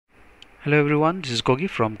Hello everyone, this is Gogi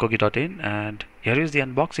from Gogi.in, and here is the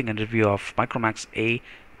unboxing and review of Micromax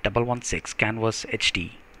A116 Canvas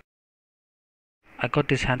HD. I got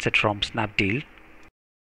this handset from Snapdeal.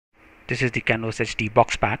 This is the Canvas HD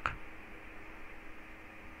box pack.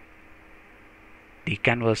 The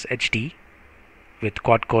Canvas HD with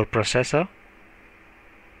quad-core processor.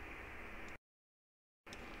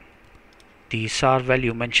 The SAR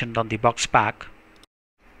value mentioned on the box pack.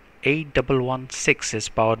 A116 is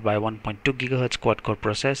powered by 1.2 GHz quad-core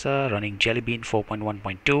processor running Jelly Bean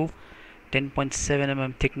 4.1.2, 10.7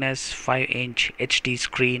 mm thickness, 5-inch HD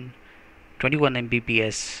screen, 21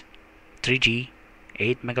 Mbps 3G,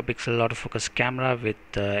 8 megapixel autofocus camera with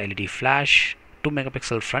LED flash, 2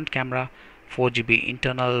 megapixel front camera, 4 GB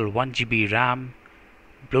internal, 1 GB RAM,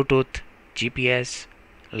 Bluetooth, GPS,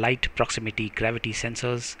 light proximity gravity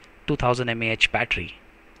sensors, 2000 mAh battery.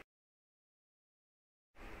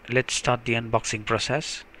 Let's start the unboxing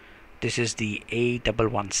process. This is the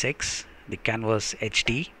A116, the Canvas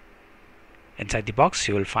HD. Inside the box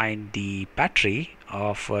you will find the battery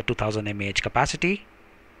of 2000 mAh capacity,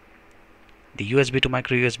 the USB to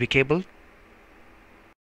micro USB cable,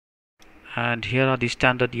 and here are the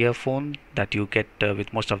standard earphone that you get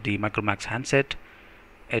with most of the Micromax handset.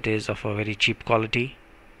 It is of a very cheap quality.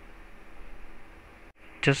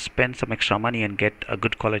 Just spend some extra money and get a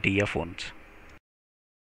good quality earphones.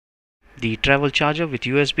 The travel charger with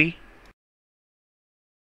USB,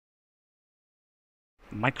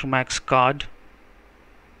 Micromax card,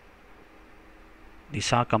 the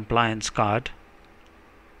SAR compliance card,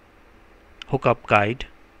 hookup guide,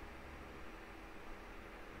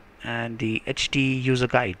 and the HD user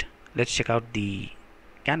guide. Let's check out the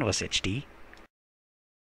Canvas HD.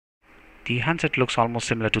 The handset looks almost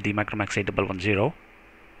similar to the Micromax A110.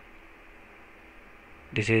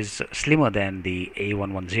 This is slimmer than the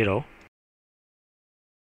A110.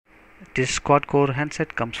 This quad-core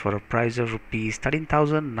handset comes for a price of Rs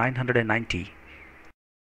 13,990.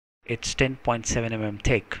 It's 10.7 mm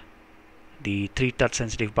thick, the 3 touch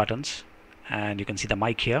sensitive buttons, and you can see the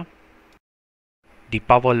mic here, the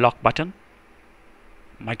power lock button,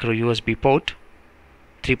 micro USB port,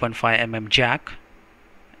 3.5 mm jack,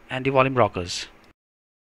 and the volume rockers.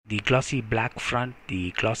 The glossy black front, the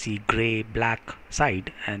glossy grey black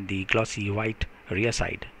side, and the glossy white rear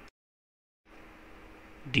side.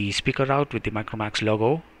 The speaker out with the Micromax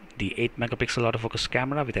logo, the 8 megapixel autofocus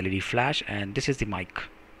camera with LED flash, and this is the mic.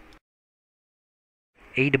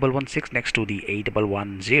 A116 next to the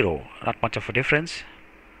A110, not much of a difference.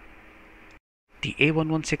 The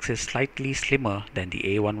A116 is slightly slimmer than the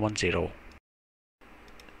A110.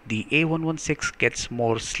 The A116 gets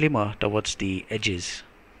more slimmer towards the edges.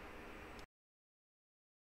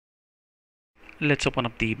 Let's open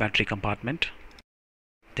up the battery compartment.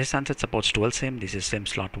 This handset supports dual SIM. This is SIM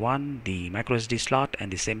slot 1, the microSD slot,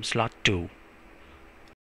 and the SIM slot 2.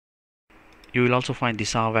 You will also find the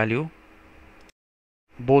SAR value.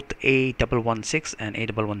 Both A116 and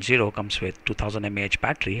A110 comes with 2000 mAh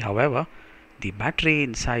battery. However, the battery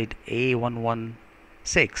inside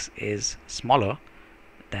A116 is smaller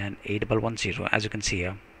than A110, as you can see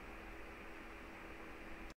here.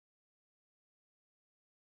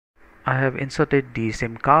 I have inserted the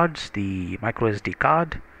SIM cards, the microSD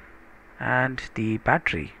card, and the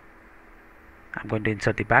battery. I'm going to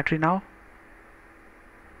insert the battery now,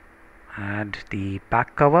 and the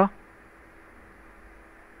back cover.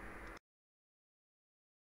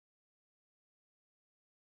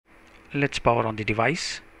 Let's power on the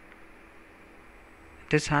device.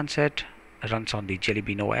 This handset runs on the Jelly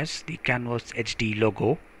Bean OS, the Canvas HD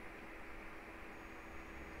logo.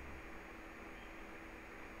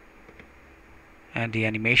 And the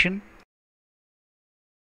animation.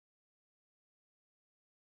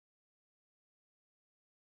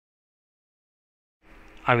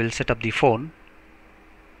 I will set up the phone,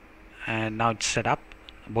 and now it's set up.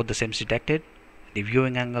 Both the SIMs detected. The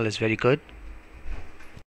viewing angle is very good.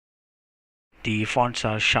 The fonts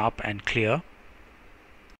are sharp and clear.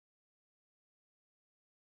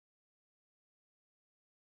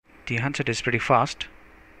 The handset is pretty fast.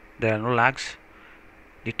 There are no lags.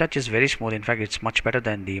 The touch is very smooth. In fact, it's much better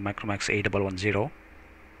than the Micromax A110.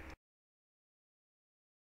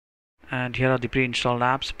 And here are the pre-installed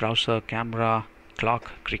apps: browser, camera,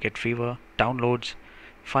 clock, cricket fever, downloads,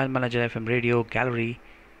 file manager, FM radio, gallery,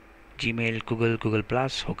 Gmail, Google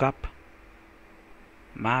Plus, hookup,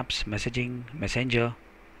 maps, messaging, messenger,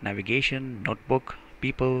 navigation, notebook,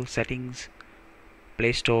 people, settings,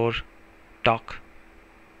 Play Store, talk,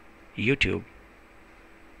 YouTube.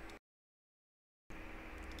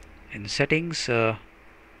 In settings,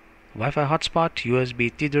 Wi-Fi hotspot, USB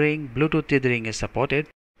tethering, Bluetooth tethering is supported.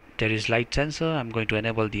 There is light sensor. I'm going to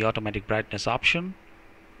enable the automatic brightness option.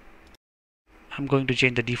 I'm going to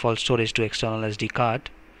change the default storage to external SD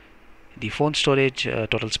card. The phone storage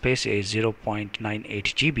total space is 0.98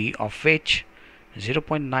 GB, of which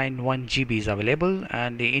 0.91 GB is available,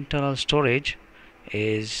 and the internal storage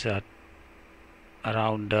is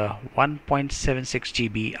around 1.76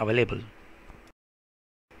 GB available.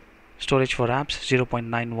 Storage for apps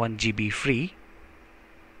 0.91 GB free,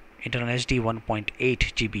 internal SD 1.8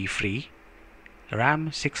 GB free,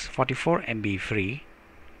 RAM 644 MB free,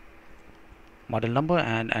 model number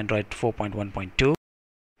and Android 4.1.2.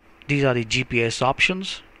 These are the GPS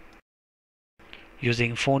options.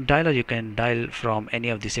 Using phone dialer, you can dial from any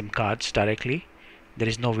of the SIM cards directly. There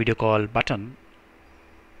is no video call button.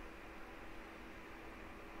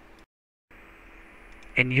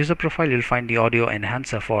 In user profile, you'll find the audio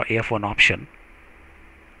enhancer for earphone option.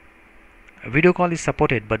 Video call is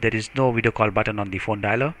supported, but there is no video call button on the phone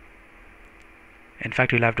dialer. In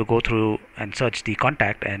fact, you'll have to go through and search the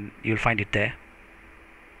contact and you'll find it there.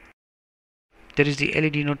 There is the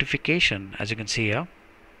LED notification, as you can see here.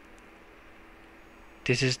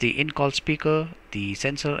 This is the in-call speaker, the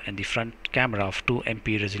sensor and the front camera of 2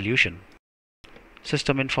 MP resolution.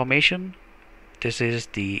 System information. This is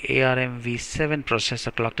the ARM v7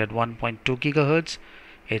 processor clocked at 1.2 GHz.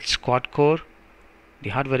 It's quad core. The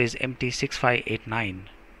hardware is MT6589.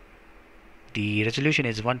 The resolution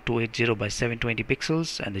is 1280 by 720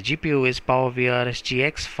 pixels and the GPU is PowerVR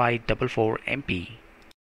GX 544MP.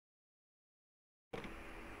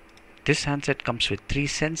 This handset comes with 3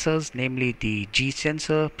 sensors, namely the G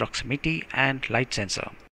sensor, proximity and light sensor.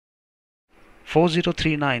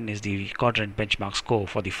 4039 is the quadrant benchmark score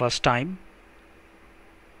for the first time.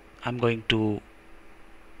 I'm going to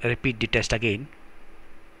repeat the test again,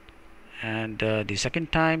 and the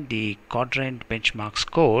second time the quadrant benchmark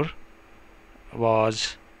score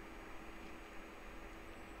was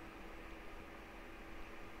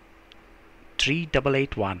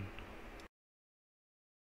 3881.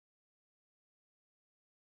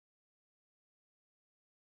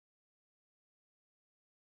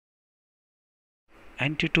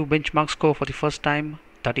 NT2 benchmark score for the first time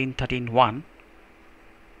 13131,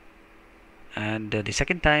 and the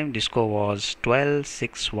second time the score was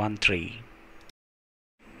 12613.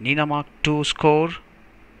 Nina Mark 2 score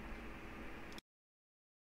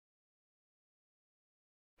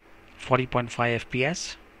 40.5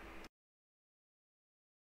 FPS.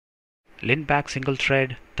 Lindback single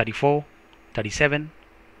thread 34, 37,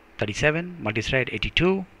 37, multi-thread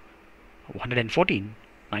 82, 114,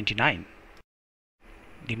 99.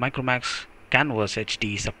 The Micromax Canvas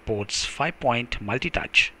HD supports 5-point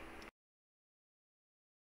multi-touch.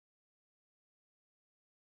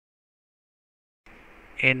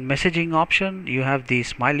 In messaging option, you have the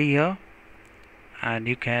smiley here, and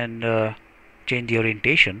you can change the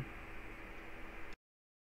orientation.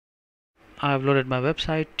 I have loaded my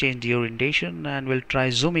website, changed the orientation, and will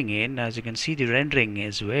try zooming in. As you can see, the rendering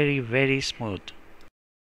is very smooth.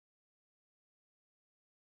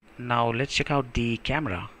 Now let's check out the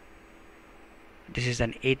camera. This is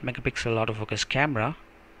an 8 megapixel autofocus camera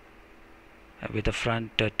with a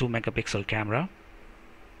front 2 megapixel camera.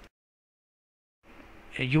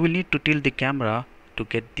 You will need to tilt the camera to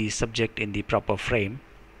get the subject in the proper frame.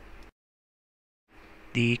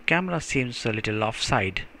 The camera seems a little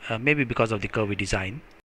offside, maybe because of the curvy design.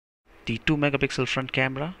 The 2 megapixel front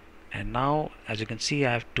camera, and now as you can see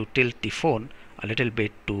I have to tilt the phone a little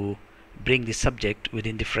bit to bring the subject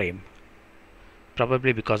within the frame,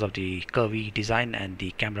 probably because of the curvy design and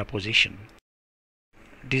the camera position.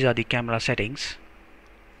 These are the camera settings.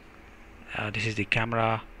 This is the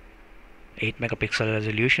camera 8 megapixel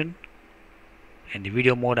resolution. In the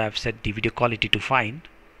video mode I have set the video quality to fine.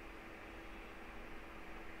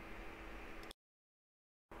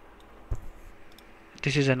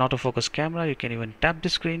 This is an autofocus camera. You can even tap the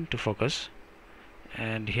screen to focus,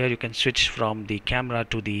 and here you can switch from the camera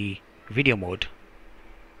to the video mode.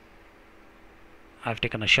 I've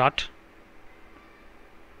taken a shot.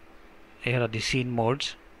 Here are the scene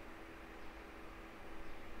modes,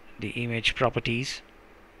 the image properties,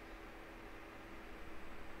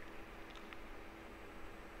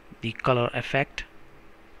 the color effect.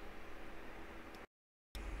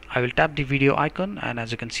 I will tap the video icon, and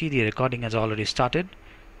as you can see the recording has already started.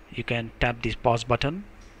 You can tap this pause button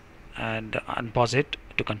and unpause it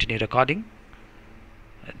to continue recording.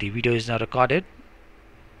 The video is now recorded.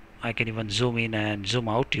 I can even zoom in and zoom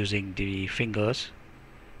out using the fingers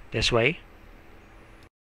this way.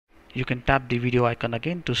 You can tap the video icon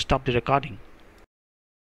again to stop the recording.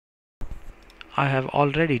 I have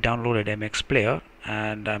already downloaded MX Player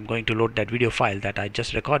and I'm going to load that video file that I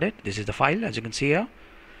just recorded. This is the file, as you can see here.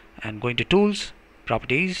 And going to Tools,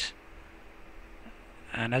 Properties,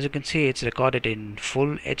 and as you can see it's recorded in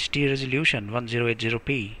full HD resolution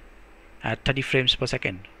 1080p at 30 frames per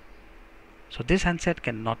second. So this handset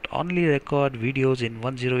can not only record videos in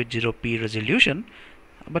 1080p resolution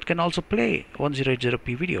but can also play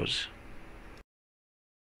 1080p videos.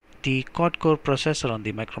 The quad-core processor on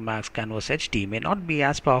the Micromax Canvas HD may not be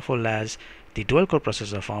as powerful as the dual-core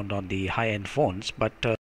processor found on the high-end phones, but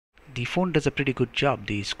the phone does a pretty good job.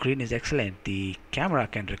 The screen is excellent, the camera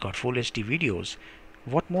can record full HD videos.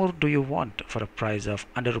 What more do you want for a price of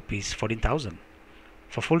under rupees 14,000?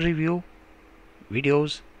 For full review,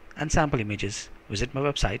 videos and sample images, visit my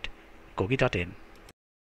website gogi.in.